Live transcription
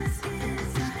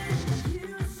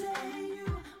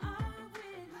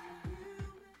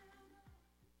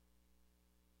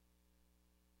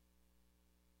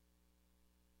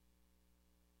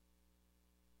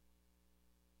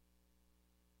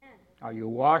Are you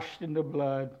washed in the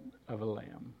blood of a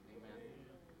lamb?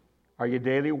 Are you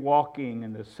daily walking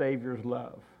in the Savior's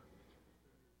love?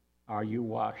 Are you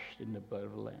washed in the blood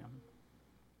of a lamb?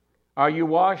 Are you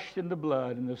washed in the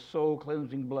blood, in the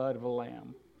soul-cleansing blood of a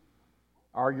lamb?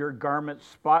 Are your garments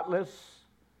spotless?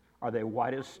 Are they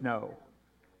white as snow?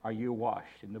 Are you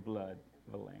washed in the blood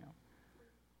of a lamb?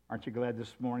 Aren't you glad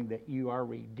this morning that you are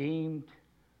redeemed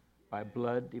by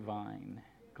blood divine?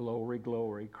 Glory,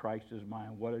 glory, Christ is mine.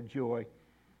 What a joy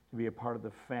to be a part of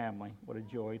the family. What a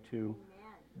joy to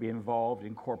be involved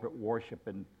in corporate worship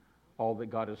and all that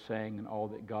God is saying and all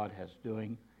that God has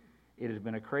doing. It has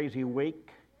been a crazy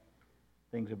week.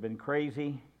 Things have been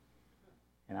crazy,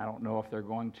 and I don't know if they're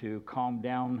going to calm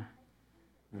down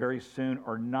very soon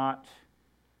or not.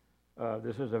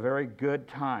 This is a very good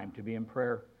time to be in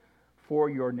prayer for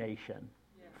your nation,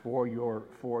 for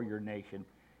your nation.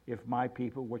 If my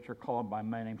people, which are called by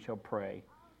my name, shall pray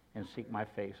and seek my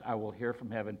face, I will hear from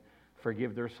heaven,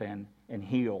 forgive their sin, and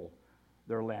heal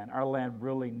their land. Our land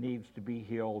really needs to be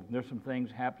healed. There's some things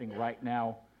happening right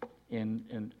now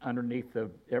in underneath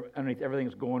everything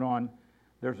that's going on.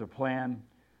 There's a plan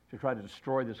to try to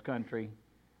destroy this country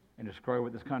and destroy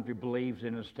what this country believes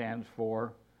in and stands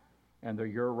for. And they're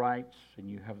your rights, and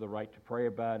you have the right to pray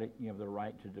about it. You have the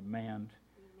right to demand,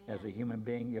 as a human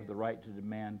being, you have the right to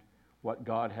demand what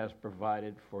God has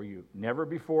provided for you. Never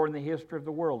before in the history of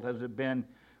the world has it been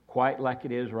quite like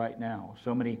it is right now.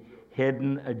 So many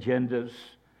hidden agendas,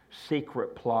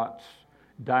 secret plots,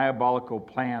 diabolical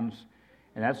plans,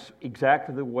 and that's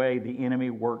exactly the way the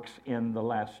enemy works in the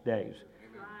last days.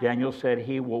 Daniel said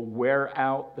he will wear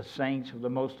out the saints of the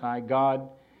Most High God,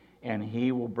 and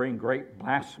he will bring great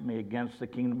blasphemy against the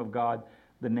kingdom of God,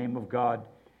 the name of God,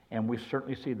 and we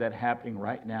certainly see that happening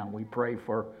right now. We pray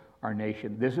for our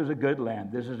nation. This is a good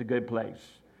land. This is a good place.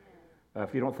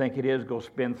 If you don't think it is, go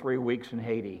spend 3 weeks in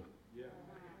Haiti.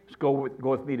 Let's go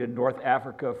with me to North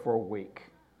Africa for a week.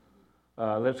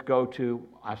 Let's go to,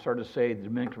 I started to say the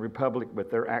Dominican Republic, but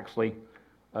they're actually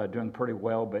doing pretty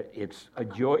well, but it's a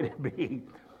joy to be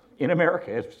in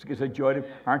America. It's a joy to,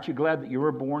 aren't you glad that you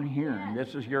were born here? And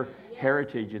this is your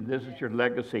heritage, and this is your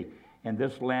legacy. And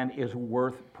this land is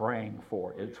worth praying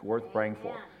for. It's worth praying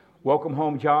for. Welcome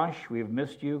home, Josh. We have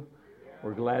missed you.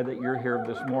 We're glad that you're here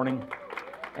this morning.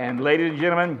 And ladies and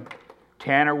gentlemen,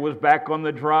 Tanner was back on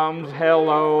the drums.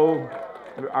 Hello.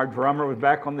 Our drummer was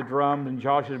back on the drums, and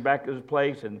Josh is back at his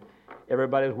place, and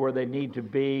everybody's where they need to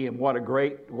be. And what a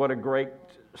great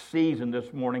season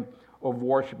this morning of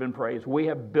worship and praise. We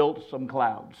have built some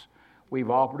clouds. We've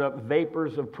offered up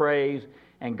vapors of praise,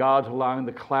 and God's allowing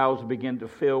the clouds to begin to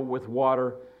fill with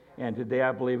water. And today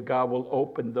I believe God will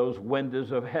open those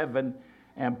windows of heaven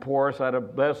and pour us out a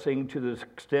blessing to the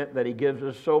extent that He gives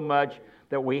us so much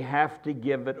that we have to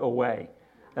give it away.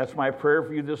 That's my prayer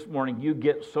for you this morning. You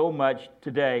get so much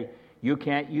today. You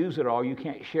can't use it all. You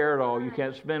can't share it all. You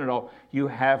can't spend it all. You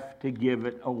have to give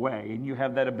it away. And you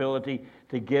have that ability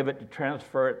to give it, to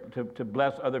transfer it, to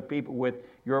bless other people with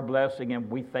your blessing.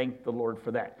 And we thank the Lord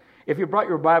for that. If you brought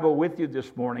your Bible with you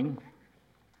this morning,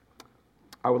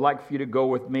 I would like for you to go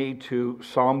with me to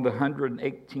Psalm the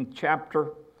 118th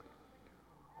chapter.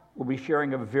 We'll be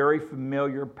sharing a very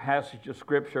familiar passage of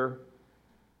Scripture,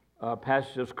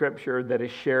 that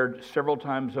is shared several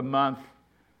times a month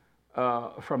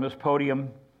from this podium.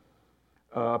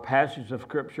 Passage of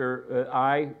Scripture that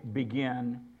I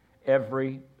begin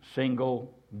every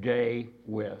single day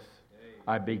with.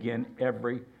 I begin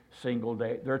every single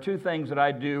day. There are two things that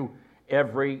I do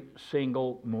every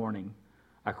single morning.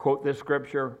 I quote this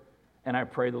Scripture, and I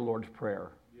pray the Lord's Prayer.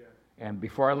 Yeah. And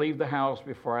before I leave the house,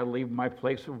 before I leave my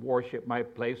place of worship, my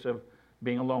place of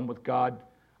being alone with God,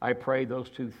 I pray those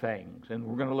two things. And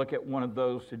we're going to look at one of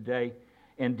those today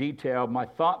in detail. My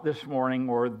thought this morning,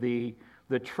 or the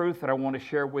truth that I want to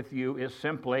share with you, is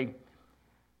simply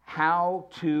how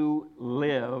to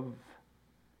live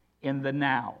in the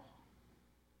now.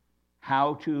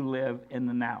 How to live in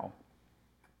the now.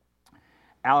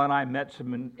 Al and I met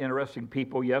some interesting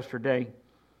people yesterday,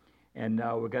 and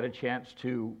we got a chance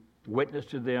to witness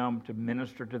to them, to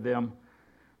minister to them,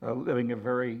 living a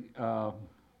very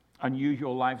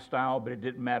unusual lifestyle, but it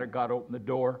didn't matter. God opened the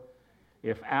door.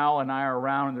 If Al and I are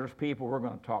around and there's people, we're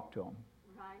going to talk to them.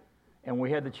 Right. And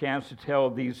we had the chance to tell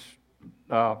this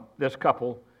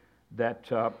couple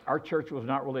that our church was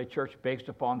not really a church based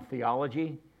upon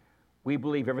theology. We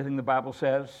believe everything the Bible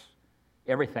says.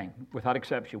 Everything, without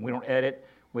exception. We don't edit.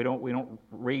 We don't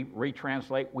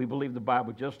retranslate. We believe the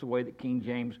Bible just the way that King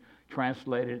James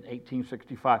translated it in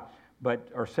 1865, or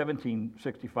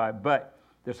 1765. But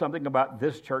there's something about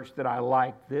this church that I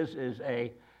like. This is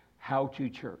a how-to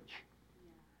church.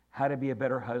 how to be a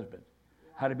better husband,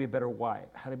 how to be a better wife,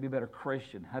 how to be a better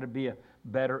Christian, how to be a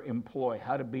better employee,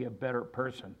 how to be a better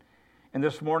person. And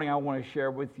this morning I want to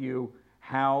share with you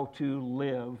how to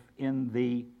live in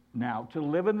the now. To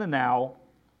live in the now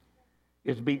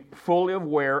is to be fully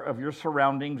aware of your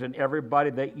surroundings and everybody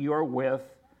that you are with,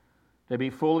 to be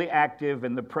fully active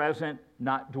in the present,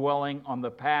 not dwelling on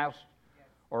the past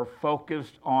or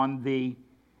focused on the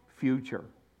future.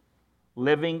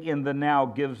 Living in the now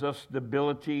gives us the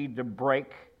ability to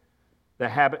break the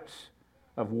habits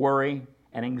of worry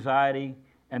and anxiety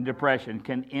and depression.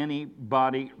 Can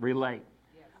anybody relate?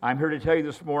 I'm here to tell you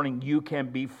this morning, you can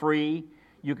be free.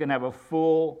 You can have a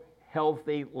full,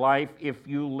 healthy life if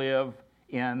you live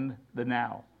in the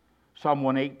now. Psalm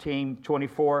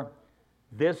 118:24.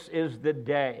 This is the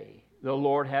day the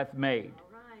Lord hath made.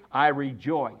 I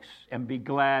rejoice and be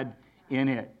glad in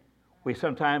it. We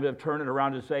sometimes have turned it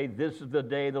around to say, this is the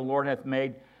day the Lord hath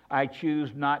made. I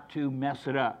choose not to mess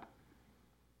it up.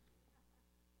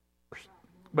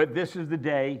 But this is the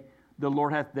day the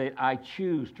Lord hath made. I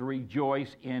choose to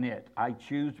rejoice in it. I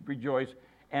choose to rejoice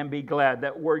and be glad.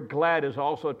 That word glad is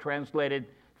also translated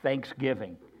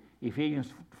thanksgiving.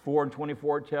 Ephesians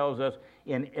 4:24 tells us,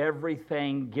 in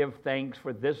everything give thanks,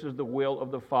 for this is the will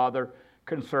of the Father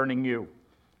concerning you.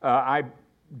 I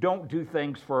don't do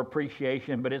things for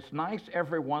appreciation, but it's nice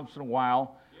every once in a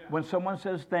while when someone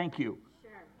says thank you.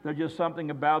 Sure. There's just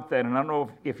something about that. And I don't know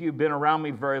if you've been around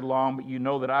me very long, but you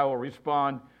know that I will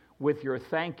respond with your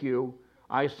thank you.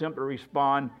 I simply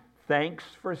respond, thanks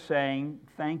for saying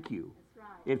thank you.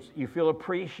 That's right. You feel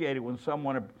appreciated when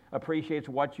someone appreciates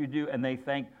what you do and they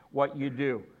thank what you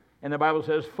do. And the Bible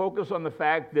says, focus on the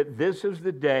fact that this is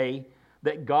the day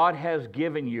that God has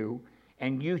given you,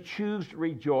 and you choose to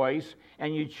rejoice,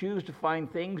 and you choose to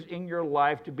find things in your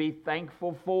life to be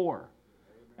thankful for.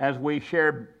 As we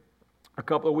shared a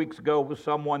couple of weeks ago with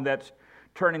someone that's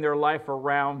turning their life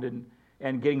around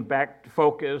and getting back to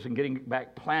focus and getting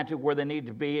back planted where they need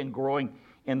to be and growing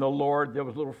in the Lord, there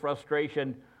was a little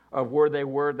frustration of where they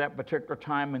were at that particular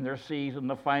time in their season,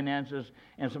 the finances,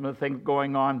 and some of the things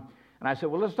going on. And I said,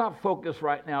 well, let's not focus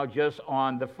right now just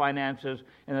on the finances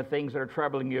and the things that are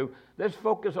troubling you. Let's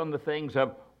focus on the things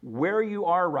of where you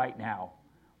are right now,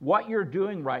 what you're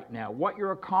doing right now, what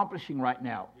you're accomplishing right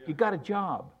now. You got a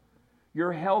job.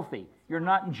 You're healthy. You're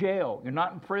not in jail. You're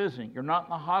not in prison. You're not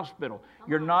in the hospital.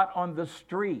 You're not on the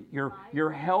street.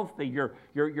 You're healthy. You're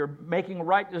making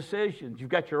right decisions.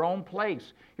 You've got your own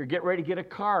place. You're getting ready to get a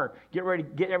car. Get ready to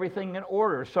get everything in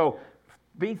order. So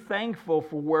be thankful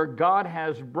for where God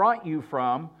has brought you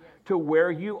from to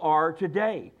where you are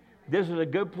today. This is a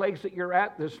good place that you're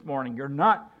at this morning. You're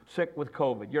not sick with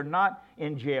COVID. You're not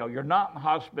in jail. You're not in the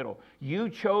hospital. You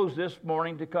chose this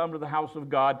morning to come to the house of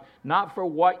God, not for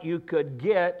what you could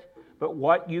get, but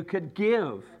what you could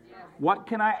give. What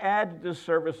can I add to this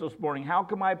service this morning? How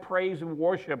can my praise and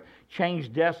worship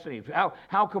change destinies?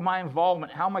 How can my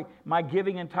involvement, how my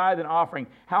giving and tithe and offering,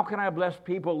 how can I bless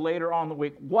people later on in the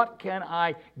week? What can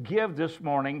I give this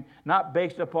morning, not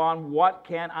based upon what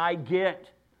can I get?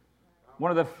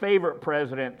 One of the favorite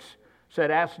presidents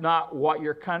said, ask not what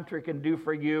your country can do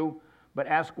for you, but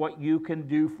ask what you can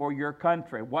do for your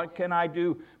country. What can I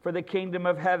do for the kingdom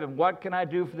of heaven? What can I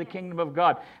do for the kingdom of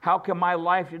God? How can my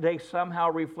life today somehow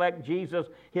reflect Jesus,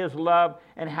 His love,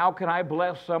 and how can I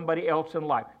bless somebody else in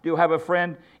life? Do you have a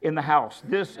friend in the house?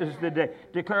 This is the day.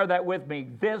 Declare that with me.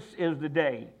 This is the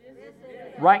day,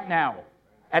 right now,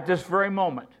 at this very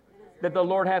moment, that the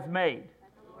Lord hath made.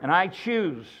 And I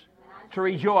choose to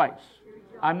rejoice.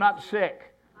 I'm not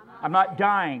sick. I'm not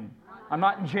dying. I'm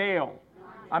not in jail.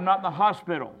 I'm not in the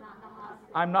hospital.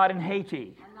 I'm not in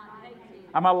Haiti.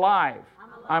 I'm alive.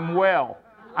 I'm well.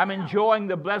 I'm enjoying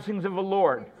the blessings of the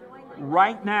Lord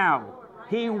right now.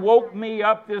 He woke me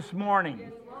up this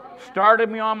morning, started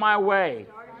me on my way,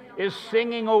 is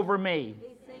singing over me,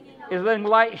 is letting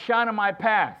light shine on my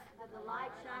path.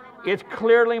 It's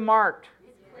clearly marked,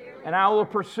 and I will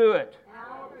pursue it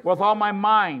with all my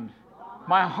mind,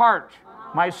 my heart,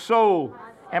 my soul,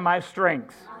 and my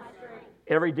strength.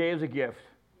 Every day is a gift.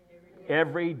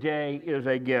 Every day is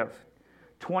a gift.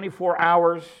 24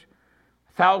 hours,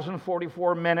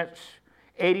 1,044 minutes,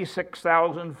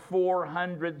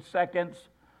 86,400 seconds,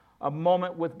 a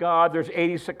moment with God. There's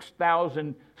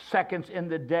 86,000 seconds in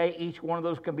the day. Each one of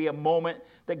those can be a moment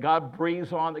that God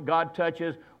breathes on, that God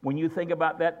touches. When you think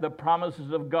about that, the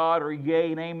promises of God are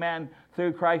yea and amen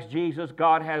through Christ Jesus.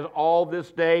 God has all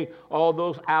this day, all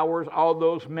those hours, all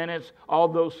those minutes, all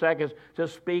those seconds to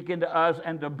speak into us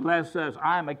and to bless us.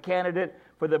 I am a candidate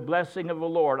for the blessing of the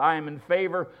Lord. I am in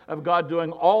favor of God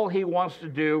doing all He wants to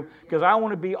do, because I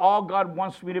want to be all God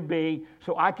wants me to be,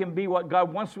 so I can be what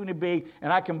God wants me to be,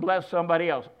 and I can bless somebody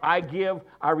else. I give,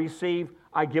 I receive,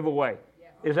 I give away.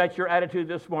 Is that your attitude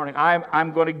this morning?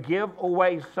 I'm going to give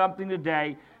away something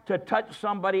today to touch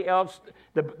somebody else.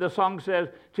 The song says,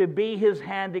 to be His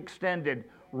hand extended,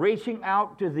 reaching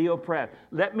out to the oppressed.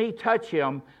 Let me touch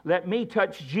Him. Let me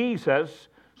touch Jesus,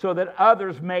 so that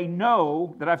others may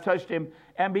know that I've touched Him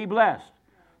and be blessed.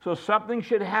 So something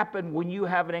should happen when you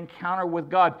have an encounter with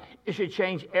God. It should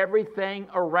change everything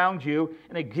around you,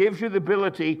 and it gives you the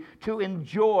ability to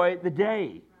enjoy the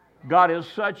day. God is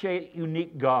such a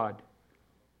unique God.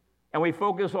 And we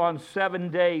focus on 7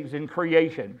 days in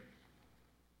creation.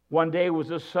 One day was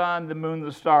the sun, the moon,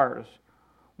 the stars.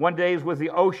 One day was the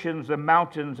oceans, the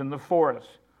mountains, and the forests.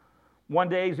 One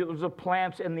day it was the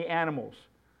plants and the animals.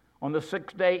 On the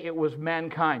 6th day, it was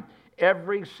mankind.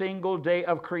 Every single day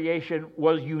of creation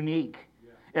was unique.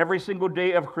 Every single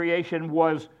day of creation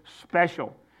was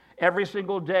special. Every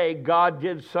single day, God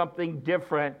did something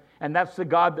different, and that's the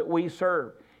God that we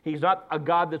serve. He's not a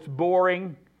God that's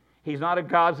boring. He's not a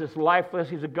God that's lifeless.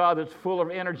 He's a God that's full of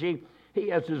energy. He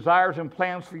has desires and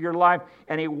plans for your life,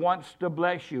 and He wants to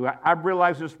bless you. I've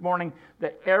realized this morning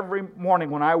that every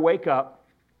morning when I wake up,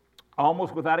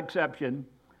 almost without exception,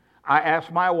 I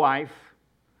ask my wife,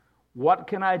 what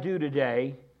can I do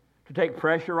today to take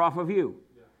pressure off of you?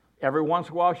 Every once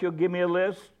in a while, she'll give me a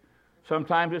list.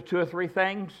 Sometimes it's 2 or 3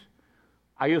 things.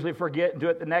 I usually forget and do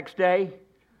it the next day.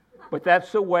 But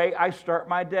that's the way I start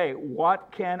my day.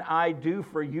 What can I do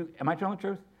for you? Am I telling the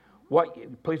truth?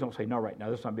 Please don't say no right now.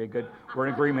 This is not be a good. We're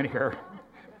in agreement here.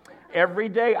 Every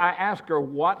day I ask her,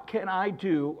 what can I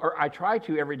do? Or I try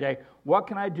to every day. What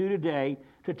can I do today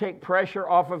to take pressure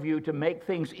off of you, to make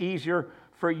things easier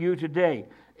for you today?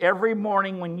 Every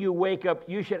morning when you wake up,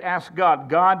 you should ask God,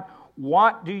 God,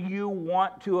 what do you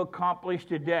want to accomplish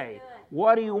today?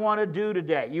 What do you want to do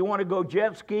today? You want to go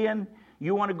jet skiing?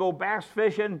 You want to go bass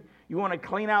fishing? You want to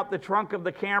clean out the trunk of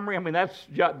the Camry? I mean, that's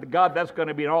going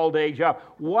to be an all-day job.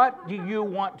 What do you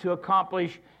want to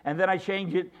accomplish? And then I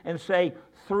change it and say,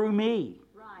 through me.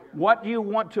 Right. What do you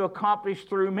want to accomplish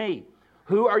through me?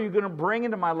 Who are you going to bring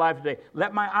into my life today?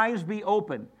 Let my eyes be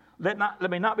open. Let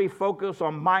me not be focused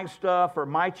on my stuff or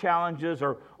my challenges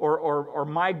or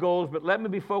my goals, but let me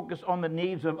be focused on the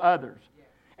needs of others.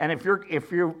 And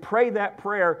if you pray that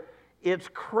prayer, it's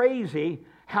crazy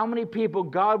how many people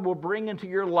God will bring into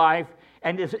your life,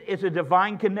 and it's a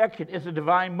divine connection. It's a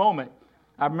divine moment.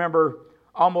 I remember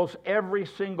almost every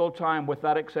single time,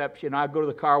 without exception, I go to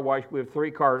the car wash. We have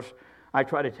 3 cars I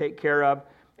try to take care of.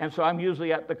 And so I'm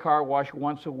usually at the car wash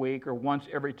once a week or once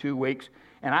every 2 weeks.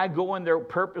 And I go in there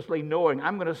purposely knowing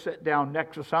I'm going to sit down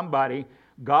next to somebody.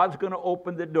 God's going to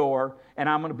open the door, and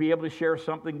I'm going to be able to share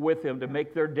something with them to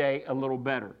make their day a little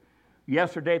better.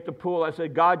 Yesterday at the pool, I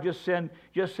said, God, just send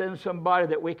somebody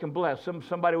that we can bless,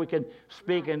 somebody we can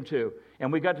speak into.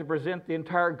 And we got to present the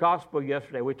entire gospel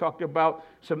yesterday. We talked about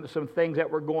some things that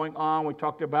were going on. We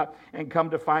talked about, and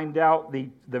come to find out, the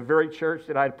very church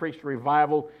that I had preached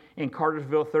revival in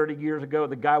Cartersville 30 years ago,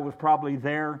 the guy was probably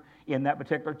there in that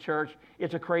particular church.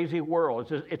 It's a crazy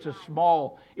world. It's a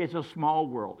small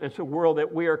world. It's a world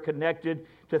that we are connected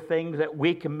to things that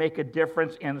we can make a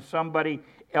difference in somebody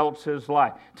else's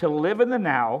life. To live in the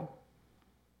now,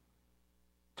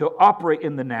 to operate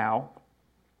in the now,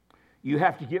 you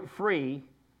have to get free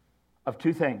of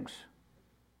 2 things.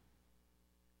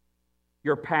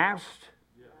 Your past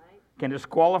can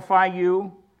disqualify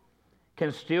you,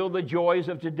 can steal the joys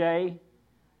of today,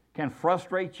 can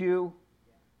frustrate you,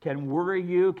 can worry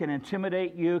you, can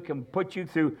intimidate you, can put you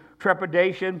through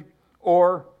trepidation,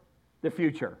 or the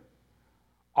future.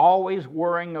 Always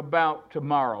worrying about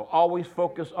tomorrow, always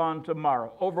focused on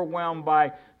tomorrow, overwhelmed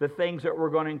by the things that we're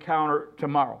going to encounter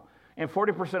tomorrow. And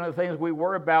 40% of the things we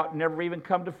worry about never even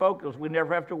come to focus. We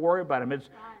never have to worry about them.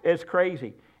 It's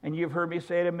crazy. And you've heard me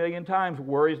say it a million times,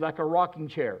 worry is like a rocking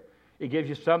chair. It gives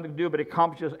you something to do, but it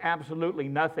accomplishes absolutely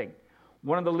nothing.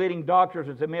 One of the leading doctors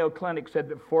at the Mayo Clinic said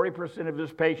that 40% of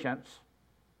his patients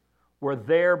were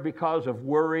there because of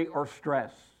worry or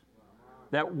stress.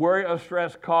 That worry or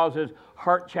stress causes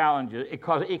heart challenges. It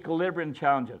causes equilibrium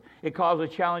challenges. It causes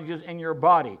challenges in your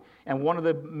body. And one of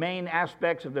the main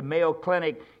aspects of the Mayo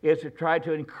Clinic is to try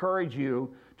to encourage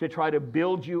you, to try to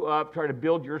build you up, try to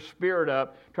build your spirit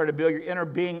up, try to build your inner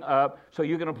being up so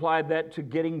you can apply that to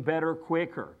getting better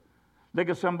quicker. Look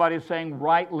at somebody saying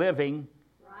right living,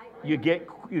 you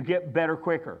get better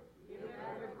quicker.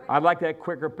 I'd like that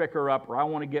quicker picker upper. I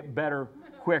want to get better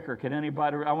quicker. Can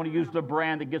anybody? I want to use the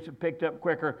brand that gets it picked up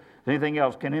quicker than anything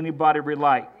else. Can anybody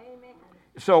relate? Amen.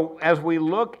 So as we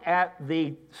look at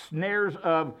the snares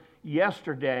of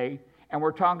yesterday, and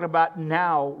we're talking about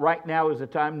now, right now is the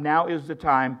time, now is the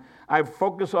time. I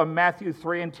focus on Matthew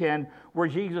 3 and 10, where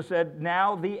Jesus said,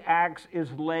 now the axe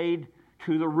is laid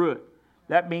to the root.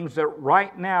 That means that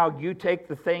right now you take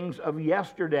the things of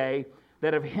yesterday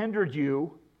that have hindered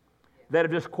you, that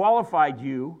have disqualified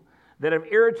you, that have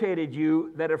irritated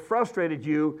you, that have frustrated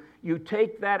you. You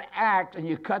take that axe and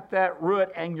you cut that root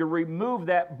and you remove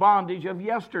that bondage of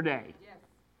yesterday. Yes.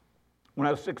 When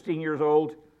I was 16 years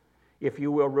old, if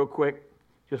you will, real quick,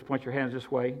 just point your hands this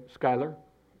way. Skylar,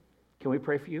 can we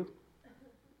pray for you?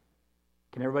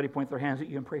 Can everybody point their hands at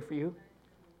you and pray for you?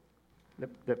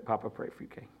 Let Papa pray for you,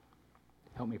 okay?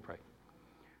 Help me pray.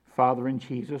 Father, in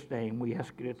Jesus' name, we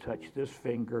ask you to touch this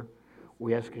finger.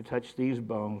 We ask you to touch these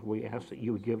bones. We ask that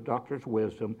you would give doctors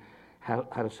wisdom how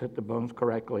to set the bones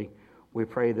correctly. We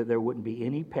pray that there wouldn't be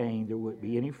any pain, there wouldn't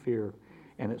be any fear,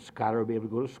 and that Skylar will be able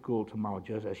to go to school tomorrow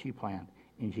just as she planned.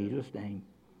 In Jesus' name,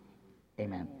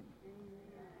 amen.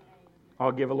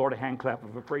 I'll give the Lord a hand clap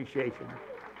of appreciation.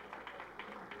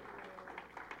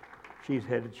 She's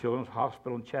headed to Children's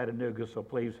Hospital in Chattanooga, so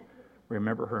please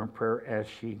remember her in prayer as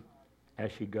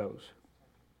she goes.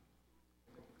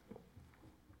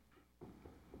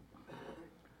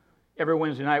 Every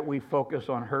Wednesday night we focus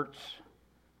on hurts,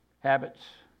 habits,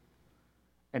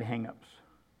 and hang-ups.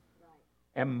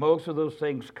 And most of those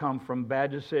things come from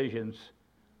bad decisions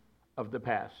of the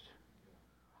past.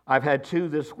 I've had two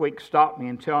this week stop me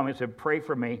and tell me, said, pray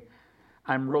for me.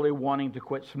 I'm really wanting to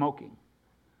quit smoking.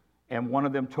 And one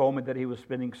of them told me that he was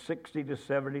spending $60 to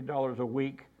 $70 a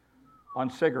week on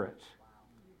cigarettes.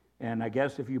 And I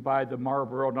guess if you buy the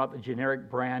Marlboro, not the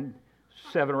generic brand,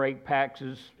 7 or 8 packs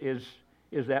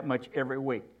is that much every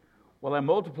week. Well, I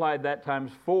multiplied that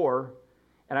times 4,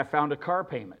 and I found a car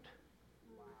payment.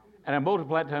 And I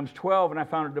multiplied times 12, and I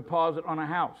found a deposit on a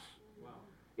house.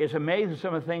 It's amazing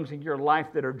some of the things in your life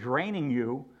that are draining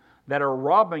you, that are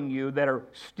robbing you, that are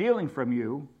stealing from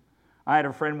you. I had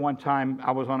a friend one time,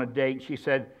 I was on a date, she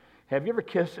said, have you ever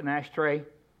kissed an ashtray?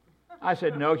 I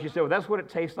said, no. She said, well, that's what it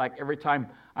tastes like every time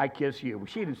I kiss you.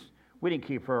 We didn't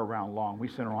keep her around long. We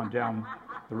sent her on down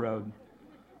the road.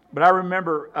 But I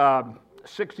remember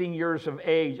 16 years of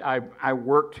age, I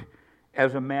worked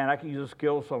as a man. I could use a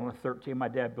skill, so when I was 13, my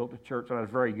dad built a church when I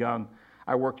was very young.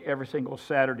 I worked every single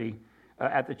Saturday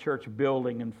at the church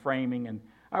building and framing, and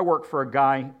I worked for a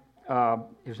guy,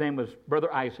 his name was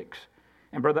Brother Isaacs.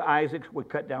 And Brother Isaacs would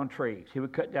cut down trees. He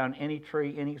would cut down any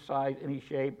tree, any size, any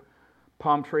shape.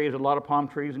 Palm trees, a lot of palm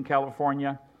trees in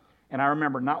California. And I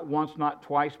remember not once, not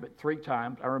twice, but 3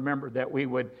 times, I remember that we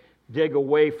would dig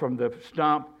away from the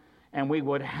stump, and we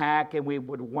would hack, and we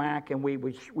would whack, and we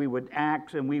would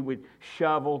axe, and we would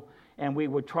shovel, and we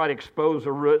would try to expose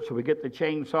the roots. So we get the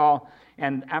chainsaw,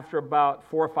 and after about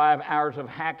 4 or 5 hours of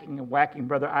hacking and whacking,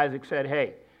 Brother Isaac said,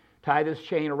 hey, tie this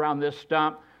chain around this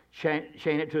stump, chain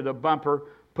it to the bumper,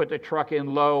 put the truck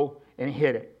in low, and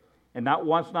hit it. And not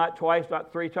once, not twice,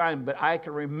 not 3 times, but I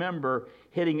can remember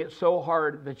hitting it so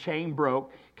hard the chain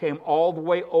broke, came all the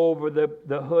way over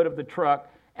the hood of the truck,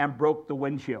 and broke the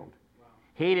windshield. Wow.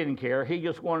 He didn't care. He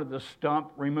just wanted the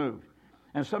stump removed.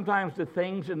 And sometimes the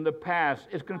things in the past,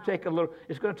 it's going to take a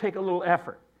little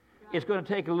effort. It's going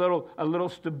to take a little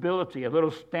stability, a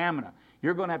little stamina.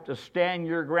 You're going to have to stand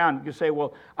your ground. You say,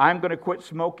 well, I'm going to quit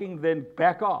smoking, then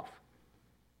back off.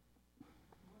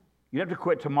 You don't have to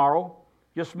quit tomorrow.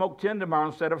 Just smoke 10 tomorrow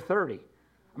instead of 30.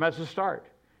 That's a start.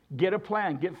 Get a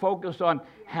plan. Get focused on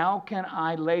how can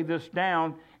I lay this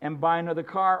down and buy another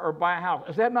car or buy a house.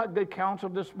 Is that not good counsel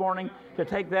this morning to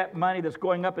take that money that's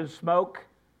going up in smoke,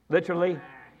 literally,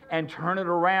 and turn it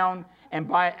around and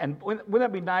buy it? And wouldn't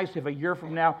that be nice if a year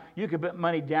from now you could put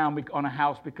money down on a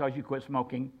house because you quit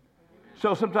smoking?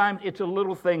 So sometimes it's the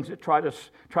little things that try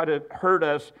to hurt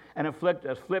us and afflict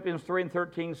us. Philippians 3 and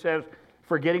 13 says,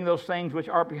 forgetting those things which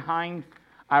are behind,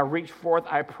 I reach forth,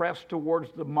 I press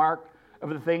towards the mark of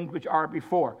the things which are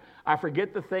before. I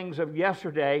forget the things of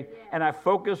yesterday, and I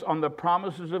focus on the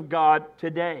promises of God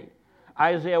today.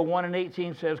 Isaiah 1 and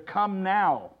 18 says, come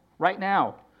now, right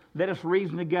now, let us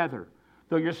reason together.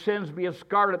 Though your sins be as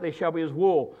scarlet, they shall be as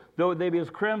wool. Though they be as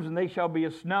crimson, they shall be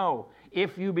as snow.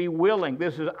 If you be willing,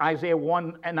 this is Isaiah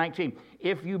 1 and 19.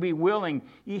 If you be willing,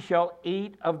 ye shall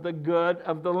eat of the good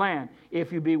of the land.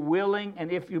 If you be willing and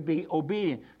if you be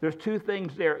obedient. There's 2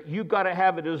 things there. You've got to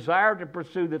have a desire to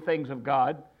pursue the things of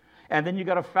God. And then you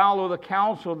got to follow the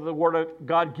counsel that the Word of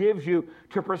God gives you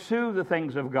to pursue the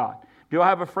things of God. Do I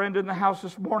have a friend in the house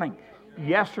this morning?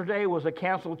 Yesterday was a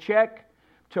canceled check.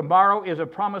 Tomorrow is a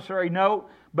promissory note.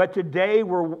 But today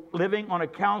we're living on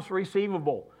accounts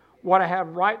receivable. What I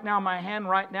have right now in my hand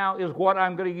right now is what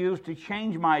I'm going to use to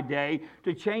change my day,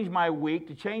 to change my week,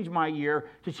 to change my year,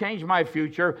 to change my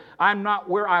future. I'm not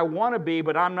where I want to be,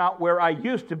 but I'm not where I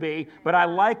used to be. But I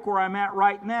like where I'm at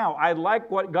right now. I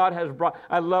like what God has brought.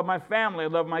 I love my family. I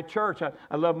love my church.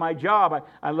 I love my job.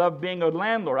 I love being a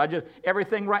landlord.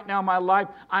 Everything right now in my life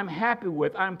I'm happy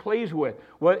with. I'm pleased with.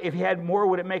 Well, if He had more,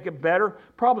 would it make it better?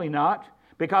 Probably not.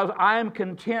 Because I am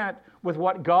content with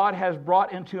what God has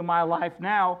brought into my life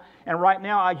now. And right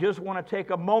now, I just want to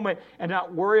take a moment and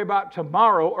not worry about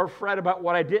tomorrow or fret about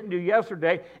what I didn't do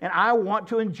yesterday. And I want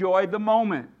to enjoy the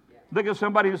moment. Look at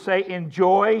somebody and say,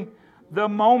 enjoy the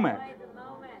moment.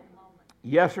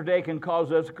 Yesterday can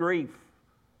cause us grief,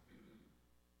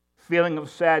 feeling of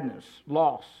sadness,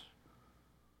 loss.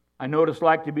 I know what it's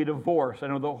like to be divorced. I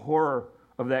know the horror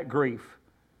of that grief.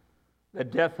 The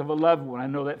death of a loved one, I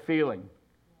know that feeling.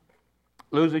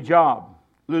 Lose a job,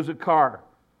 lose a car,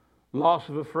 loss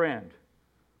of a friend,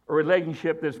 a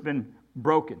relationship that's been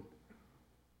broken.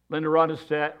 Linda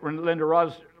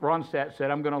Ronstadt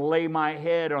said, I'm going to lay my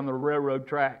head on the railroad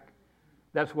track.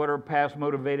 That's what her past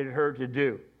motivated her to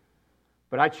do.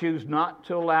 But I choose not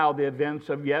to allow the events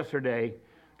of yesterday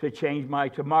to change my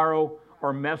tomorrow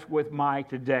or mess with my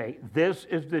today. This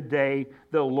is the day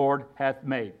the Lord hath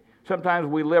made. Sometimes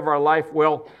we live our life,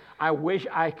 well, I wish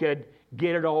I could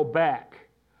get it all back.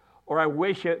 Or I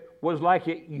wish it was like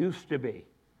it used to be.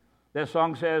 That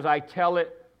song says, I tell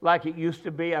it like it used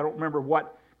to be. I don't remember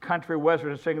what country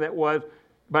western singer that was,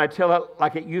 but I tell it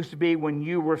like it used to be when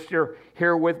you were still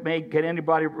here with me. Can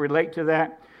anybody relate to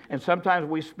that? And sometimes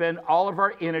we spend all of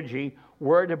our energy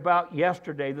worried about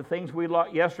yesterday, the things we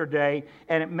lost yesterday,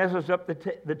 and it messes up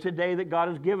the today that God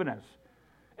has given us.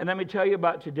 And let me tell you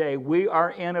about today. We are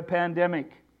in a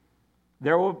pandemic.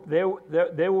 They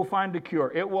will find a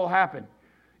cure. It will happen.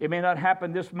 It may not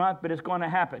happen this month, but it's going to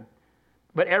happen.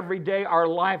 But every day our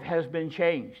life has been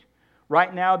changed.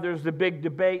 Right now there's the big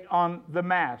debate on the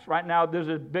mask. Right now there's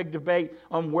a big debate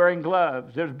on wearing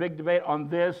gloves. There's a big debate on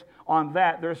this, on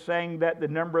that. They're saying that the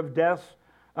number of deaths,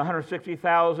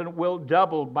 160,000, will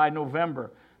double by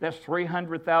November. That's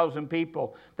 300,000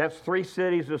 people. That's 3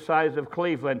 cities the size of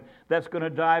Cleveland that's going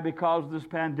to die because of this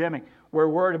pandemic. We're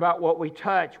worried about what we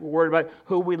touch. We're worried about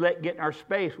who we let get in our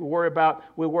space. We worry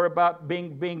about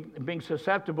being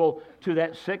susceptible to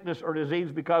that sickness or disease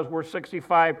because we're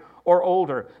 65 or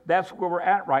older. That's where we're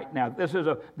at right now. This is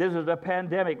a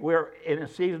pandemic. We're in a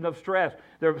season of stress.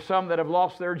 There are some that have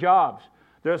lost their jobs.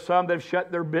 There are some that have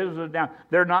shut their business down.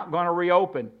 They're not going to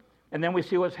reopen. And then we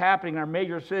see what's happening in our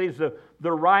major cities.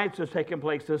 The riots that's taking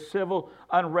place, the civil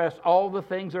unrest, all the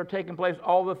things that are taking place,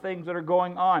 all the things that are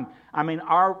going on. I mean,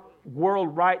 our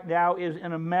world right now is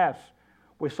in a mess.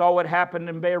 We saw what happened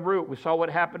in Beirut. We saw what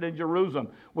happened in Jerusalem.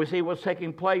 We see what's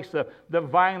taking place, the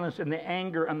violence and the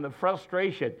anger and the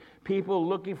frustration. People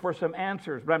looking for some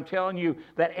answers. But I'm telling you,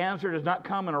 that answer does not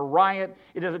come in a riot.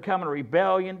 It doesn't come in a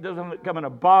rebellion. It doesn't come in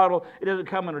a bottle. It doesn't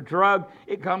come in a drug.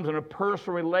 It comes in a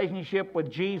personal relationship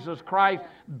with Jesus Christ.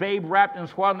 Babe wrapped in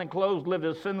swaddling clothes, lived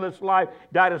a sinless life,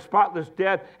 died a spotless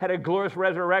death, had a glorious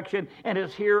resurrection, and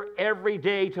is here every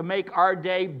day to make our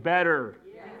day better.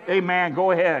 Yes. Amen. Go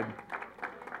ahead.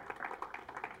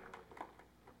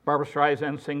 Barbra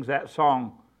Streisand sings that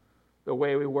song, The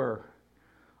Way We Were.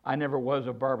 I never was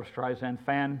a Barbra Streisand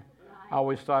fan. I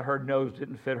always thought her nose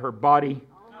didn't fit her body.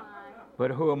 But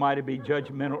who am I to be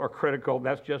judgmental or critical?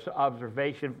 That's just an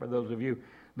observation for those of you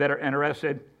that are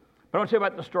interested. But I want to tell you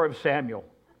about the story of Samuel.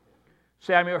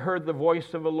 Samuel heard the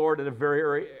voice of the Lord at a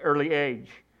very early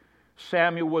age.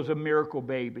 Samuel was a miracle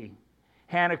baby.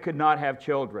 Hannah could not have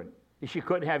children. She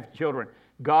couldn't have children.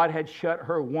 God had shut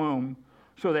her womb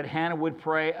so that Hannah would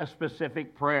pray a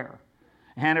specific prayer.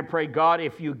 Hannah prayed, God,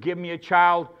 if you give me a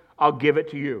child, I'll give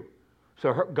it to you.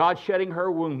 So God shutting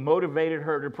her womb motivated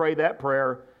her to pray that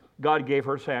prayer. God gave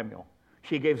her Samuel.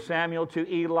 She gave Samuel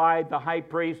to Eli, the high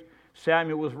priest.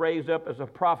 Samuel was raised up as a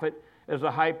prophet, as a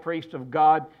high priest of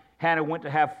God. Hannah went to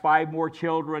have 5 more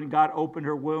children. God opened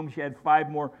her womb. She had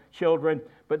 5 more children.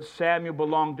 But Samuel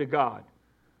belonged to God.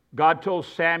 God told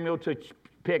Samuel to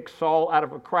pick Saul out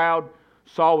of a crowd.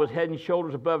 Saul was head and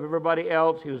shoulders above everybody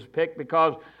else. He was picked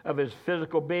because of his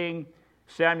physical being.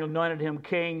 Samuel anointed him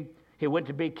king. He went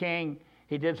to be king.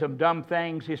 He did some dumb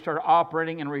things. He started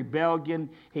operating in rebellion.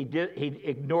 He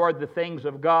ignored the things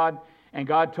of God. And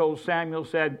God told Samuel,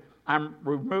 said, I'm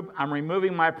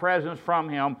removing my presence from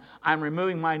him. I'm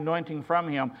removing my anointing from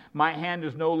him. My hand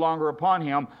is no longer upon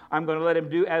him. I'm going to let him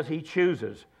do as he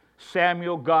chooses.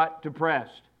 Samuel got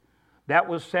depressed. That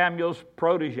was Samuel's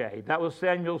protege. That was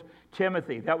Samuel's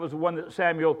Timothy. That was the one that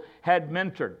Samuel had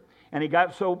mentored. And he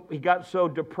got so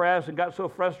depressed and got so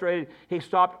frustrated, he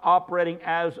stopped operating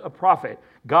as a prophet.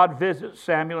 God visits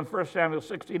Samuel in 1 Samuel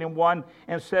 16:1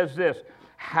 and says this,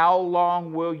 how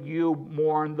long will you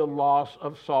mourn the loss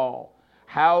of Saul?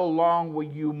 How long will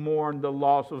you mourn the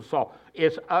loss of Saul?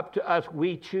 It's up to us.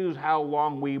 We choose how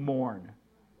long we mourn.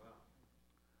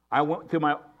 I went through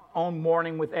my own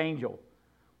mourning with Angel.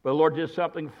 But the Lord did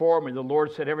something for me. The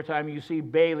Lord said, every time you see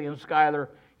Bailey and Skylar,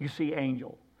 you see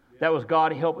Angel. That was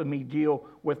God helping me deal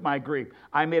with my grief.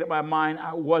 I made up my mind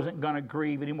I wasn't going to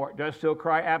grieve anymore. Do I still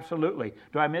cry? Absolutely.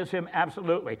 Do I miss him?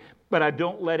 Absolutely. But I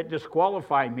don't let it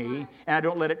disqualify me, and I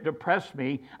don't let it depress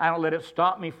me. I don't let it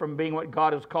stop me from being what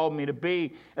God has called me to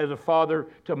be as a father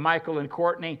to Michael and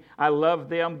Courtney. I love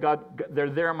them. God, they're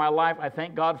there in my life. I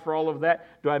thank God for all of that.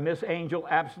 Do I miss Angel?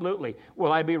 Absolutely.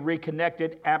 Will I be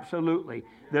reconnected? Absolutely.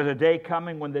 There's a day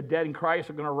coming when the dead in Christ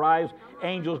are going to rise.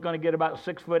 Angel's going to get about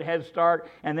a 6-foot head start,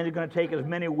 and then he's going to take as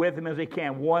many with him as he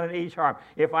can, one in each arm.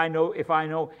 If I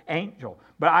know Angel.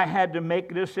 But I had to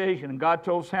make a decision, and God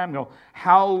told Samuel,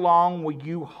 how long will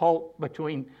you halt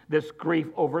between this grief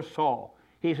over Saul?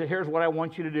 He said, here's what I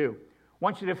want you to do. I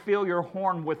want you to fill your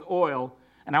horn with oil,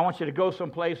 and I want you to go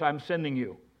someplace I'm sending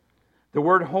you. The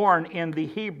word horn in the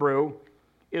Hebrew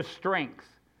is strength.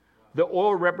 The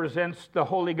oil represents the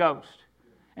Holy Ghost.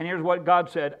 And here's what God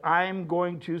said, I'm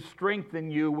going to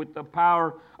strengthen you with the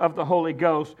power of the Holy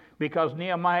Ghost, because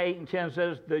Nehemiah 8:10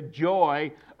 says, the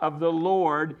joy of the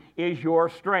Lord is your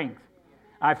strength.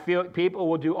 I feel people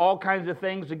will do all kinds of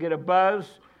things to get a buzz.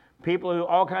 People will do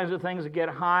all kinds of things to get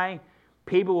high.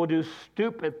 People will do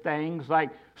stupid things like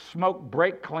smoke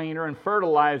brake cleaner and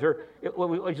fertilizer.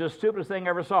 It's the stupidest thing I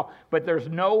ever saw. But there's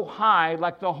no high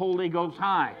like the Holy Ghost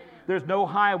high. There's no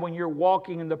high when you're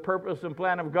walking in the purpose and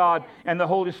plan of God, and the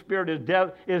Holy Spirit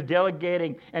is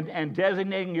delegating and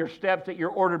designating your steps that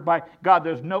you're ordered by God.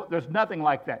 There's nothing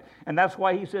like that. And that's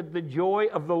why he said, the joy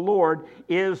of the Lord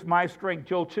is my strength.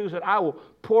 Joel 2 said, I will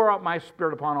pour out my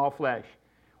Spirit upon all flesh.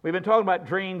 We've been talking about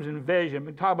dreams and vision.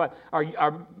 We've been talking about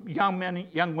our young men,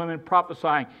 young women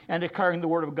prophesying and declaring the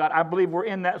Word of God. I believe we're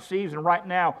in that season right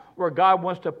now where God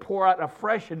wants to pour out a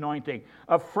fresh anointing,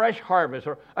 a fresh harvest,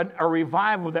 or a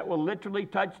revival that will literally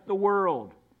touch the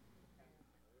world.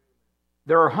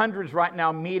 There are hundreds right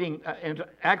now meeting, and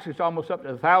actually it's almost up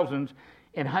to thousands,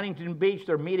 in Huntington Beach.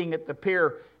 They're meeting at the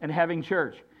pier and having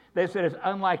church. They said it's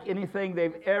unlike anything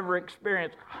they've ever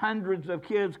experienced. Hundreds of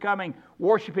kids coming,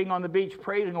 worshiping on the beach,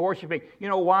 praising and worshiping. You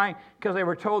know why? Because they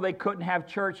were told they couldn't have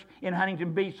church in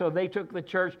Huntington Beach, so they took the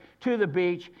church to the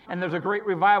beach, and there's a great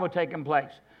revival taking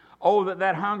place. Oh,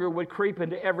 that hunger would creep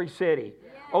into every city.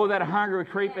 Oh, that hunger would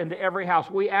creep into every house.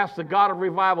 We ask the God of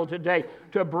revival today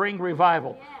to bring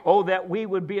revival. Oh, that we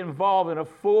would be involved in a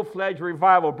full-fledged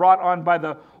revival brought on by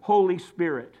the Holy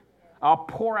Spirit. I'll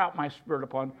pour out my Spirit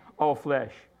upon all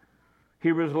flesh.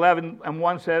 Hebrews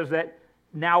 11:1 says that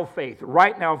now faith,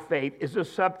 right now faith, is the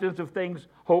substance of things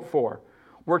hoped for.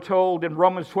 We're told in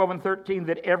Romans 12:13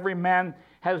 that every man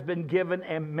has been given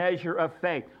a measure of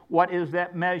faith. What is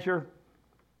that measure?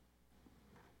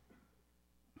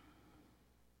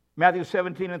 Matthew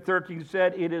 17:13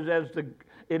 said it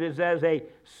is as a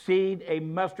seed, a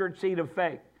mustard seed of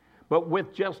faith. But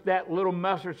with just that little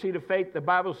mustard seed of faith, the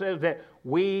Bible says that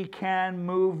we can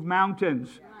move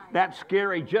mountains. That's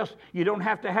scary. You don't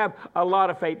have to have a lot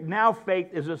of faith. Now faith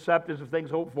is the substance of things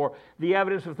hoped for, the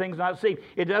evidence of things not seen.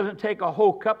 It doesn't take a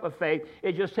whole cup of faith.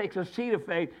 It just takes a seed of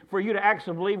faith for you to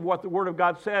actually believe what the Word of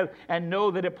God says and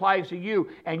know that it applies to you.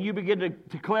 And you begin to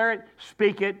declare it,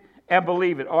 speak it, and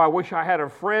believe it. Oh, I wish I had a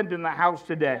friend in the house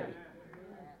today.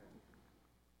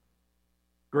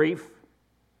 Grief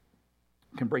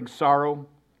can bring sorrow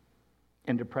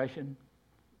and depression.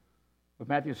 But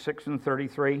Matthew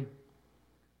 6:33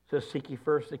 says, seek ye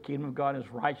first the kingdom of God and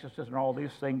his righteousness, and all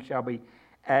these things shall be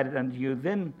added unto you.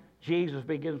 Then Jesus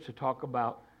begins to talk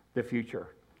about the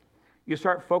future. You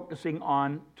start focusing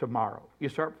on tomorrow. You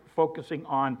start focusing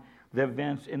on the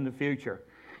events in the future.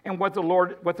 And what the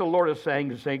Lord is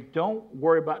saying is saying, don't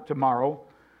worry about tomorrow.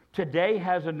 Today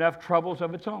has enough troubles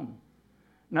of its own.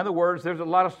 In other words, there's a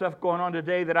lot of stuff going on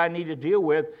today that I need to deal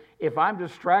with. If I'm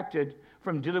distracted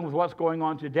from dealing with what's going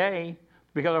on today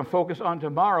because I'm focused on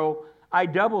tomorrow, I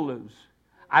double lose.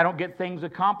 I don't get things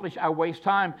accomplished. I waste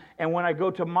time. And when I go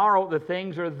tomorrow, the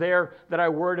things are there that I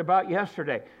worried about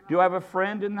yesterday. Do I have a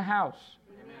friend in the house?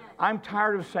 Amen. I'm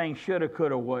tired of saying shoulda,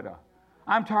 coulda, woulda.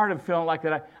 I'm tired of feeling like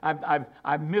that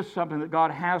I've missed something that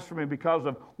God has for me because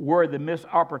of worry, the missed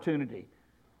opportunity.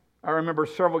 I remember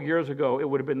several years ago, it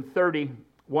would have been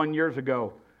 31 years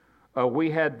ago, we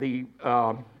had the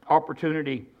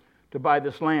opportunity to buy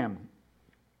this land.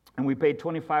 And we paid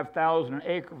 $25,000 an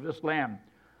acre for this land.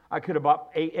 I could have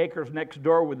bought 8 acres next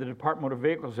door with the Department of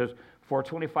Motor Vehicles for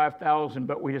 $25,000,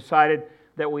 but we decided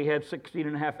that we had 16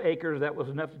 and a half acres. That was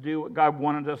enough to do what God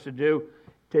wanted us to do.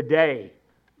 Today,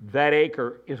 that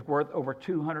acre is worth over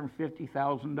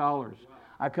 $250,000.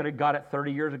 I could have got it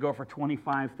 30 years ago for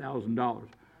 $25,000.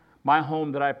 My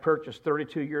home that I purchased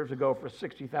 32 years ago for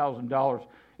 $60,000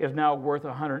 is now worth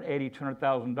 $180,000,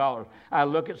 $200,000. I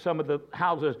look at some of the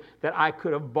houses that I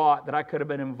could have bought, that I could have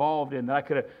been involved in, that I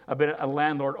could have been a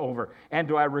landlord over. And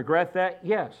do I regret that?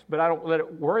 Yes, but I don't let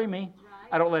it worry me.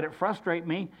 I don't let it frustrate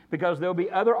me, because there'll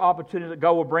be other opportunities that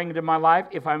God will bring into my life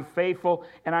if I'm faithful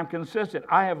and I'm consistent.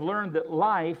 I have learned that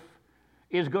life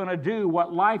is going to do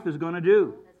what life is going to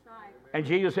do. And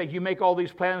Jesus said, you make all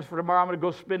these plans for tomorrow. I'm going to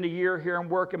go spend a year here and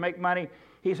work and make money.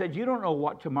 He said, you don't know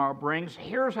what tomorrow brings.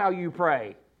 Here's how you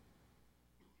pray.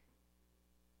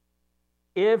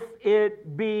 If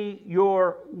it be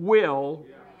your will,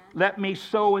 let me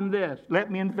sow in this.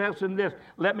 Let me invest in this.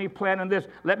 Let me plan on this.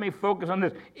 Let me focus on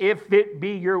this. If it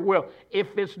be your will.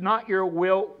 If it's not your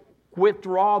will,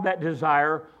 withdraw that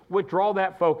desire, withdraw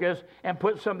that focus, and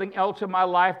put something else in my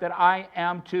life that I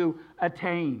am to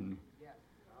attain.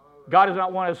 God does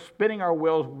not want us spinning our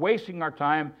wheels, wasting our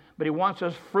time, but He wants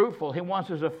us fruitful. He wants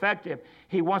us effective.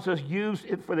 He wants us used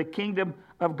for the kingdom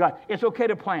of God. It's okay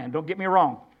to plan. Don't get me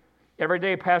wrong. Every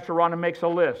day, Pastor Rhonda makes a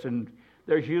list, and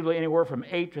there's usually anywhere from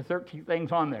 8 to 13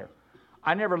 things on there.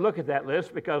 I never look at that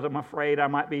list because I'm afraid I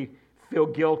might feel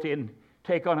guilty and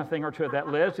take on a thing or two of that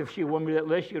list. If she wanted me that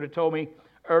list, she would have told me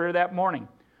earlier that morning.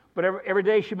 But every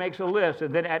day she makes a list,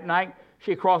 and then at night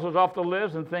she crosses off the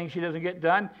list, and things she doesn't get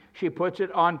done, she puts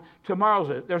it on tomorrow's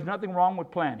list. There's nothing wrong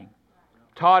with planning.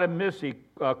 Todd and Missy,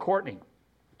 Courtney,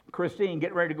 Christine,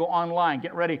 getting ready to go online,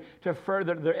 getting ready to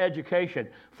further their education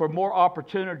for more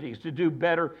opportunities to do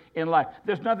better in life.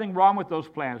 There's nothing wrong with those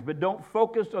plans, but don't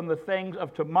focus on the things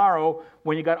of tomorrow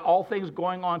when you got all things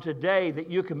going on today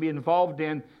that you can be involved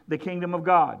in the kingdom of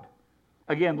God.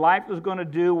 Again, life is going to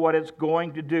do what it's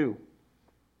going to do.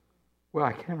 Well,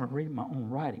 I can't even read my own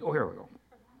writing. Oh, here we go.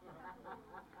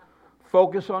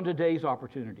 Focus on today's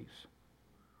opportunities.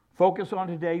 Focus on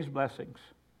today's blessings.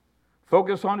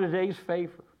 Focus on today's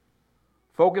favor.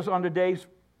 Focus on today's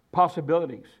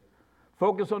possibilities.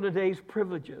 Focus on today's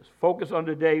privileges. Focus on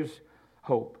today's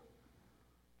hope.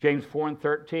 James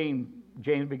 4:13,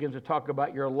 James begins to talk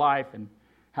about your life and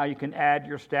how you can add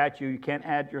your statue. You can't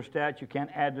add your statue. You can't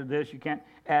add to this. You can't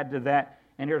add to that.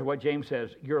 And here's what James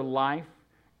says. Your life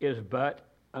is but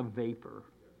a vapor.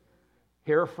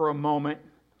 Here for a moment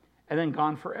and then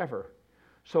gone forever.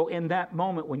 So in that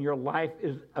moment when your life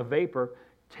is a vapor,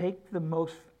 take the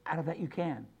most out of that you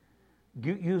can.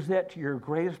 Use that to your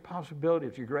greatest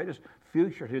possibilities, your greatest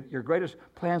future, your greatest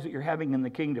plans that you're having in the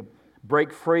kingdom.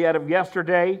 Break free out of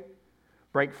yesterday,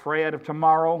 break free out of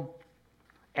tomorrow,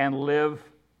 and live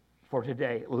for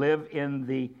today. Live in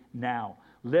the now.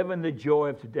 Live in the joy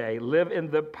of today. Live in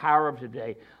the power of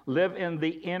today. Live in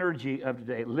the energy of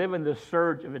today. Live in the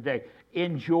surge of today.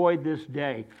 Enjoy this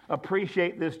day.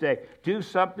 Appreciate this day. Do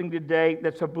something today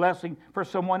that's a blessing for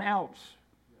someone else.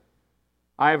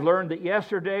 I have learned that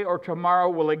yesterday or tomorrow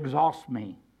will exhaust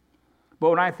me.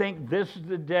 But when I think this is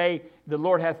the day the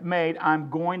Lord hath made, I'm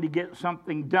going to get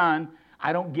something done,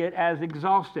 I don't get as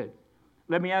exhausted.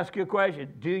 Let me ask you a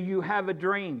question. Do you have a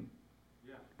dream?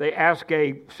 Yeah. They asked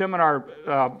a seminar,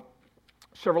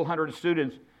 several hundred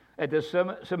students at this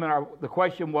seminar. The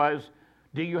question was,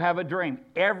 do you have a dream?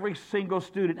 Every single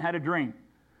student had a dream.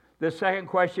 The second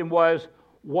question was,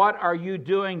 what are you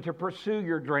doing to pursue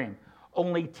your dream?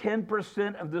 Only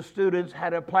 10% of the students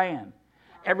had a plan.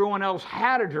 Everyone else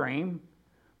had a dream,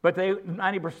 but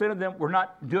 90% of them were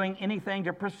not doing anything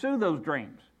to pursue those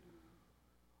dreams.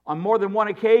 On more than one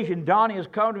occasion, Donnie has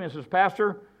come to me and says,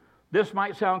 Pastor, this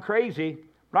might sound crazy,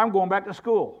 but I'm going back to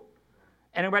school.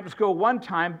 And I went back to school one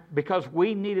time because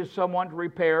we needed someone to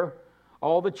repair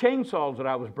all the chainsaws that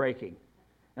I was breaking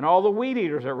and all the weed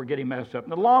eaters that were getting messed up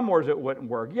and the lawnmowers that wouldn't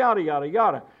work, yada, yada,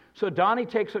 yada. So Donnie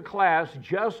takes a class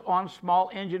just on small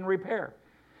engine repair.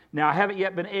 Now, I haven't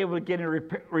yet been able to get him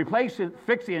to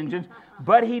fix the engines,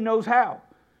 but he knows how.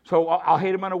 So I'll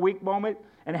hit him on a weak moment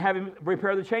and have him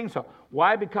repair the chainsaw.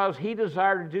 Why? Because he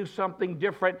desired to do something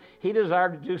different. He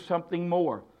desired to do something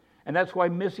more. And that's why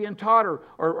Missy and Todd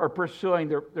are pursuing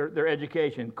their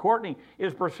education. Courtney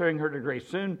is pursuing her degree.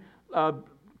 Soon,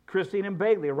 Christine and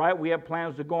Bailey, right? We have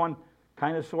plans to go on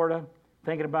kind of, sort of,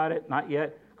 Thinking about it? Not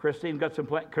yet. Christine's got some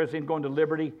plans. Christine's going to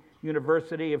Liberty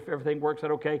University if everything works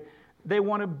out okay. They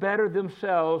want to better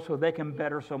themselves so they can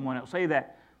better someone else. Say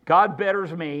that. God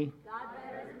betters me,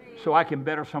 so I can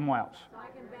better someone else.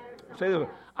 Say this.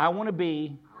 I want to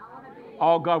be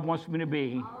all God wants me to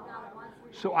be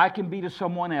so I can be to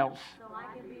someone else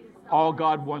all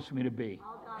God wants me to be.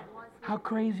 How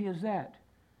crazy is that?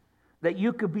 That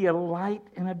you could be a light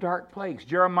in a dark place.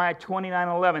 Jeremiah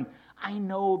 29:11. I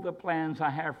know the plans I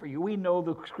have for you. We know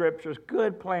the scriptures.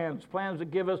 Good plans. Plans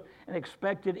that give us an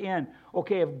expected end.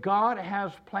 Okay, if God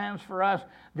has plans for us,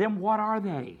 then what are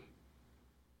they?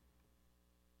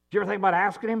 Did you ever think about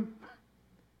asking Him?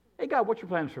 Hey, God, what's your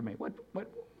plans for me? What's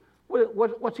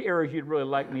the areas you'd really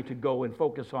like me to go and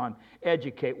focus on,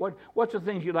 educate? What's the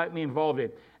things you'd like me involved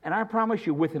in? And I promise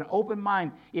you, with an open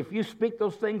mind, if you speak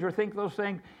those things or think those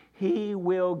things, He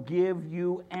will give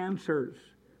you answers.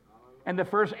 And the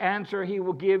first answer He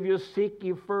will give you, seek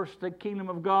ye first the kingdom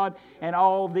of God, and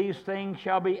all these things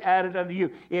shall be added unto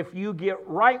you. If you get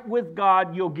right with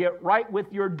God, you'll get right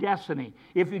with your destiny.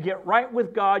 If you get right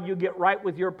with God, you'll get right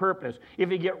with your purpose.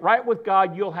 If you get right with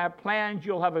God, you'll have plans,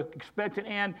 you'll have an expected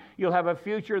end, you'll have a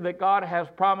future that God has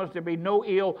promised to be no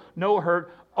ill, no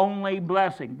hurt, only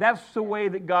blessing. That's the way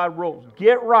that God rules.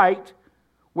 Get right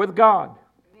with God.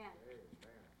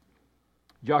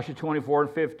 Joshua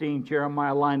 24:15,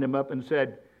 Jeremiah lined them up and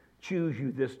said, choose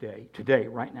you this day, today,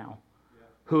 right now,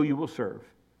 who you will serve.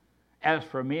 As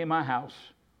for me and my house,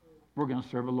 we're going to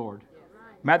serve the Lord.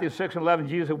 Matthew 6:11,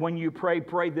 Jesus said, when you pray,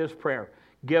 pray this prayer.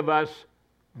 Give us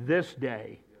this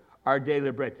day our daily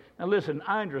bread. Now listen,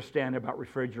 I understand about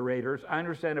refrigerators. I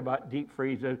understand about deep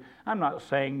freezers. I'm not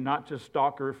saying not to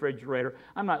stock a refrigerator.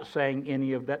 I'm not saying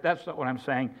any of that. That's not what I'm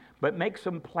saying. But make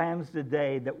some plans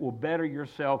today that will better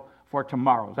yourself for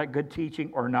tomorrow. Is that good teaching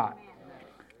or not?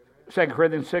 2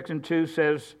 Corinthians 6:2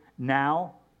 says,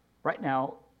 now, right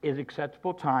now, is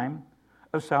acceptable time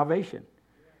of salvation.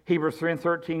 Hebrews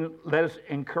 3:13, let us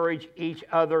encourage each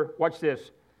other, watch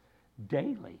this,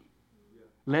 daily.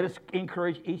 Let us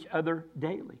encourage each other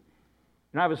daily.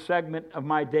 And I have a segment of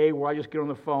my day where I just get on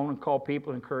the phone and call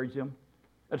people and encourage them.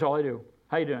 That's all I do.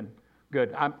 How you doing?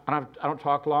 Good. I don't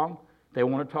talk long. If they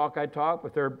want to talk, I talk.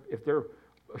 If they're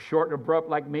short and abrupt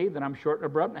like me, then I'm short and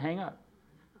abrupt and hang up.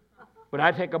 But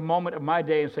I take a moment of my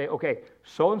day and say, okay,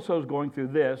 so-and-so's going through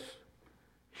this.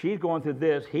 She's going through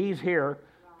this. He's here.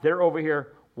 They're over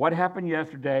here. What happened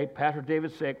yesterday? Pastor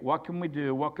David's sick. What can we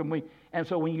do? What can we... And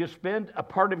so when you spend a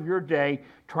part of your day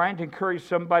trying to encourage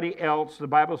somebody else, the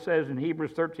Bible says in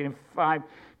Hebrews 13:5,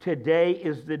 today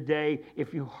is the day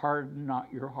if you harden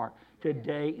not your heart.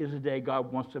 Today is the day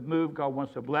God wants to move. God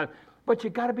wants to bless. But you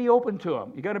got to be open to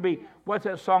Him. You got to be, what's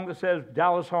that song that says,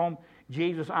 Dallas Home,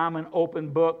 Jesus, I'm an open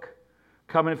book.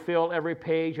 Come and fill every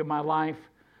page of my life.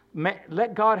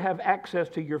 Let God have access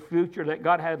to your future. Let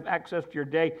God have access to your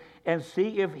day and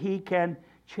see if He can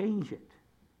change it.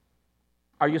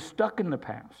 Are you stuck in the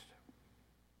past?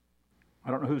 I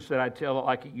don't know who said I'd tell it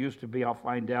like it used to be. I'll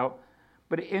find out.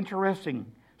 But interesting.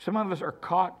 Some of us are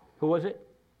caught. Who was it?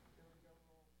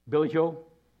 Billy Joel?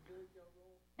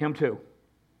 Him too.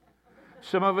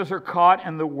 Some of us are caught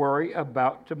in the worry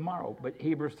about tomorrow. But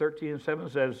Hebrews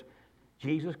 13:7 says,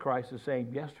 Jesus Christ is the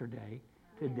same yesterday,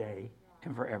 today,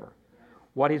 and forever.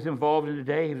 What He's involved in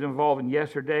today, He's involved in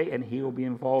yesterday, and He will be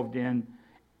involved in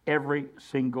every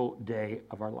single day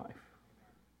of our life.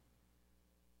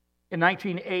 In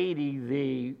 1980,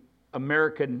 the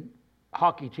American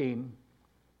hockey team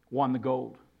won the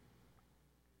gold.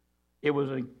 It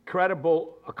was an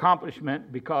incredible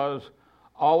accomplishment because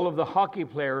all of the hockey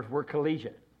players were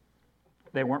collegiate.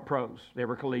 They weren't pros. They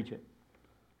were collegiate.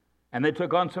 And they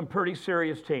took on some pretty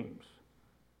serious teams.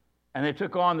 And they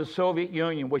took on the Soviet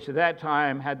Union, which at that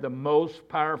time had the most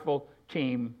powerful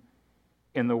team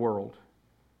in the world.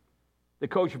 The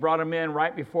coach brought them in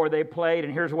right before they played,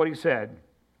 and here's what he said.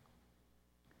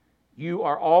 You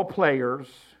are all players.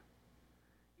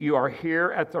 You are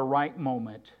here at the right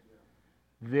moment.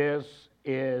 This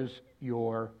is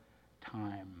your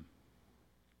time.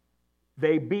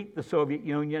 They beat the Soviet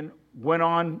Union, went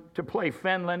on to play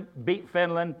Finland, beat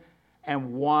Finland,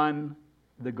 and won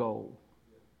the gold.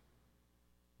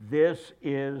 This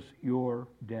is your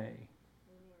day.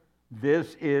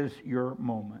 This is your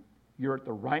moment. You're at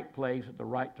the right place at the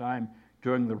right time,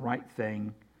 doing the right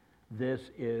thing. This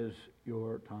is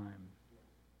your time.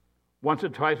 Once or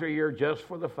twice a year, just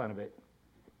for the fun of it,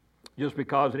 just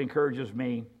because it encourages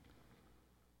me,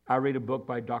 I read a book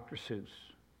by Dr. Seuss.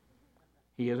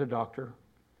 He is a doctor,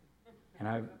 and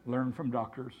I've learned from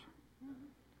doctors.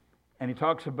 And he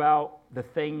talks about the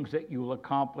things that you will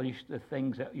accomplish, the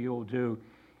things that you will do.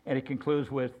 And it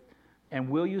concludes with, And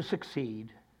will you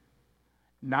succeed?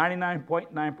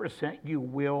 99.9% you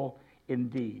will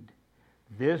indeed.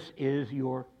 This is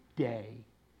your day.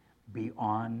 Be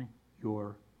on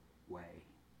your way.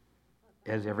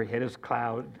 As every head is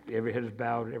bowed,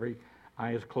 every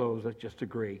eye is closed, let's just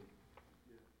agree.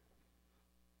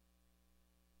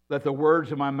 Let the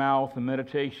words of my mouth and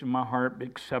meditation of my heart be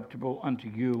acceptable unto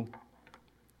you.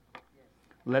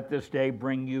 Let this day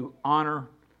bring you honor.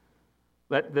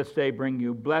 Let this day bring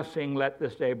you blessing. Let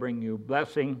this day bring you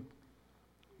blessing.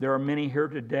 There are many here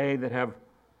today that have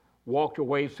walked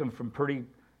away from pretty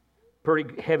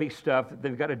heavy stuff that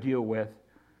they've got to deal with.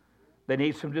 They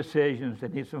need some decisions. They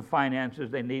need some finances.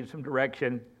 They need some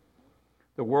direction.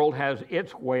 The world has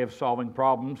its way of solving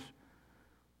problems,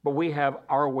 but we have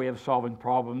our way of solving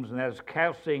problems, and that is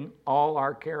casting all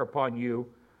our care upon you,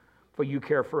 for you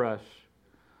care for us.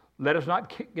 Let us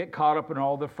not get caught up in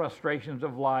all the frustrations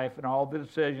of life and all the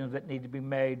decisions that need to be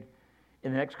made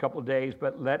in the next couple of days,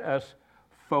 but let us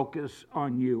focus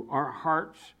on you. Our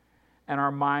hearts and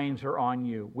our minds are on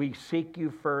you. We seek you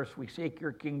first. We seek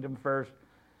your kingdom first,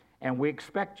 and we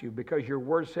expect you, because your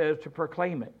word says to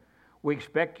proclaim it. We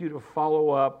expect you to follow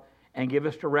up and give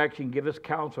us direction, give us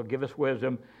counsel, give us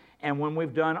wisdom. And when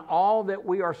we've done all that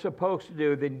we are supposed to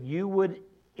do, then you would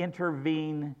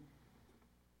intervene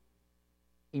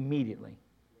immediately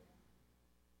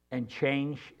and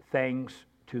change things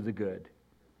to the good.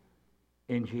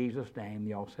 In Jesus' name,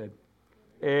 they all said,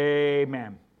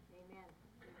 amen.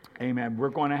 Amen. We're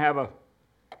going to have a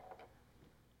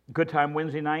good time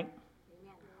Wednesday night.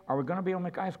 Amen. Are we going to be able to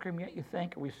make ice cream yet, you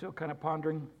think? Are we still kind of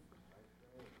pondering?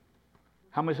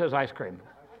 How many says ice cream?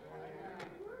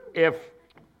 If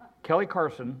Kelly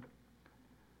Carson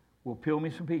will peel me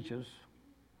some peaches,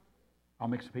 I'll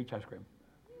make some peach ice cream.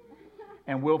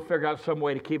 And we'll figure out some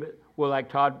way to keep it. We'll, like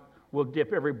Todd, we'll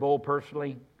dip every bowl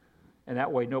personally, and that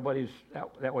way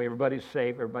that way everybody's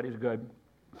safe, everybody's good.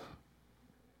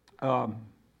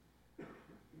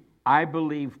 I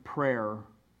believe prayer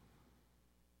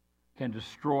can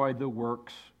destroy the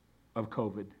works of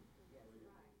COVID.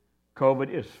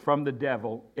 COVID is from the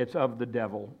devil. It's of the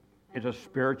devil. It's a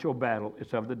spiritual battle.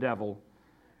 It's of the devil.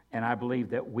 And I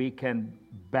believe that we can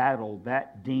battle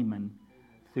that demon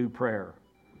through prayer.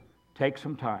 Take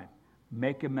some time.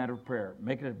 Make a matter of prayer.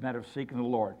 Make it a matter of seeking the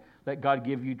Lord. Let God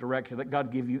give you direction. Let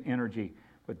God give you energy.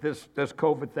 But this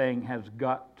COVID thing has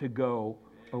got to go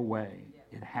away.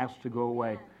 It has to go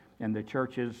away. And the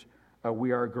churches,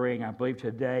 we are agreeing. I believe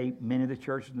today many of the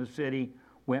churches in the city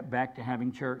went back to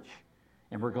having church.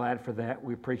 And we're glad for that.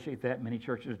 We appreciate that. Many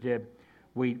churches did.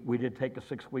 We did take a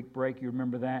 6-week break. You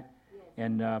remember that? Yes.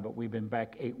 And but we've been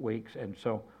back 8 weeks. And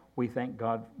so we thank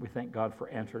God. We thank God for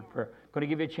answered prayer. Going to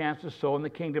give you a chance to sow in the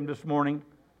kingdom this morning.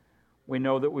 We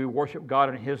know that we worship God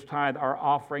in His tithe. Our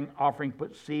offering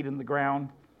puts seed in the ground.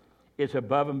 It's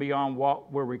above and beyond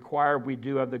what we're required. We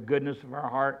do have the goodness of our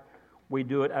heart. We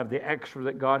do it out of the extra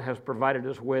that God has provided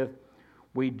us with.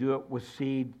 We do it with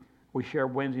seed. We share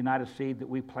Wednesday night a seed that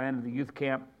we planted at the youth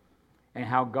camp, and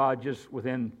how God just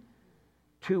within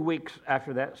 2 weeks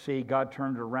after that seed, God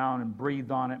turned it around and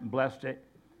breathed on it and blessed it.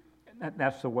 And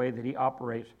that's the way that He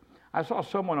operates. I saw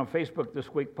someone on Facebook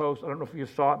this week post, I don't know if you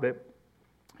saw it, but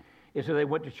it said they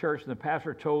went to church and the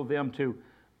pastor told them to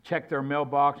check their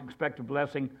mailbox, expect a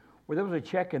blessing. Well, there was a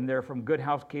check in there from Good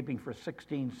Housekeeping for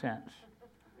 16 cents.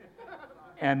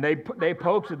 And they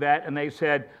posted that, and they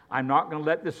said, I'm not going to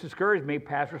let this discourage me.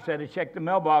 Pastor said to check the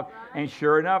mailbox, and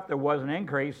sure enough, there was an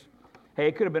increase. Hey,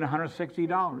 it could have been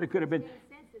 $160. It could have been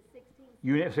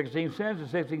 16 cents to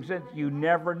 16 cents. You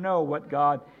never know what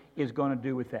God is going to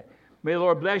do with that. May the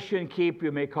Lord bless you and keep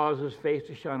you. May He cause His face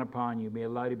to shine upon you. May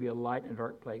allow you to be a light in a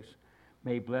dark place.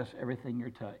 May He bless everything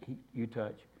you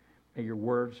touch. May your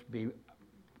words be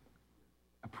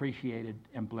appreciated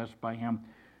and blessed by Him.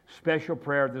 Special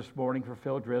prayer this morning for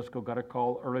Phil Driscoll. Got a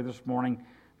call early this morning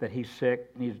that he's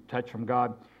sick, needs a touch from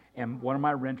God. And one of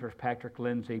my renters, Patrick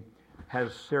Lindsay,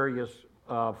 has serious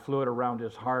fluid around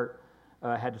his heart.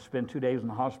 Had to spend 2 days in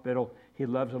the hospital. He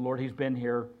loves the Lord. He's been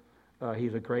here.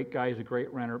 He's a great guy. He's a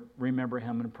great renter. Remember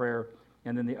him in prayer.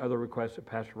 And then the other request that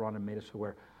Pastor Ron made us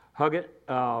aware. Hug it.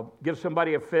 Give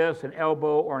somebody a fist, an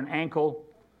elbow, or an ankle.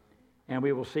 And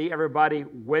we will see everybody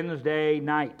Wednesday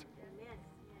night.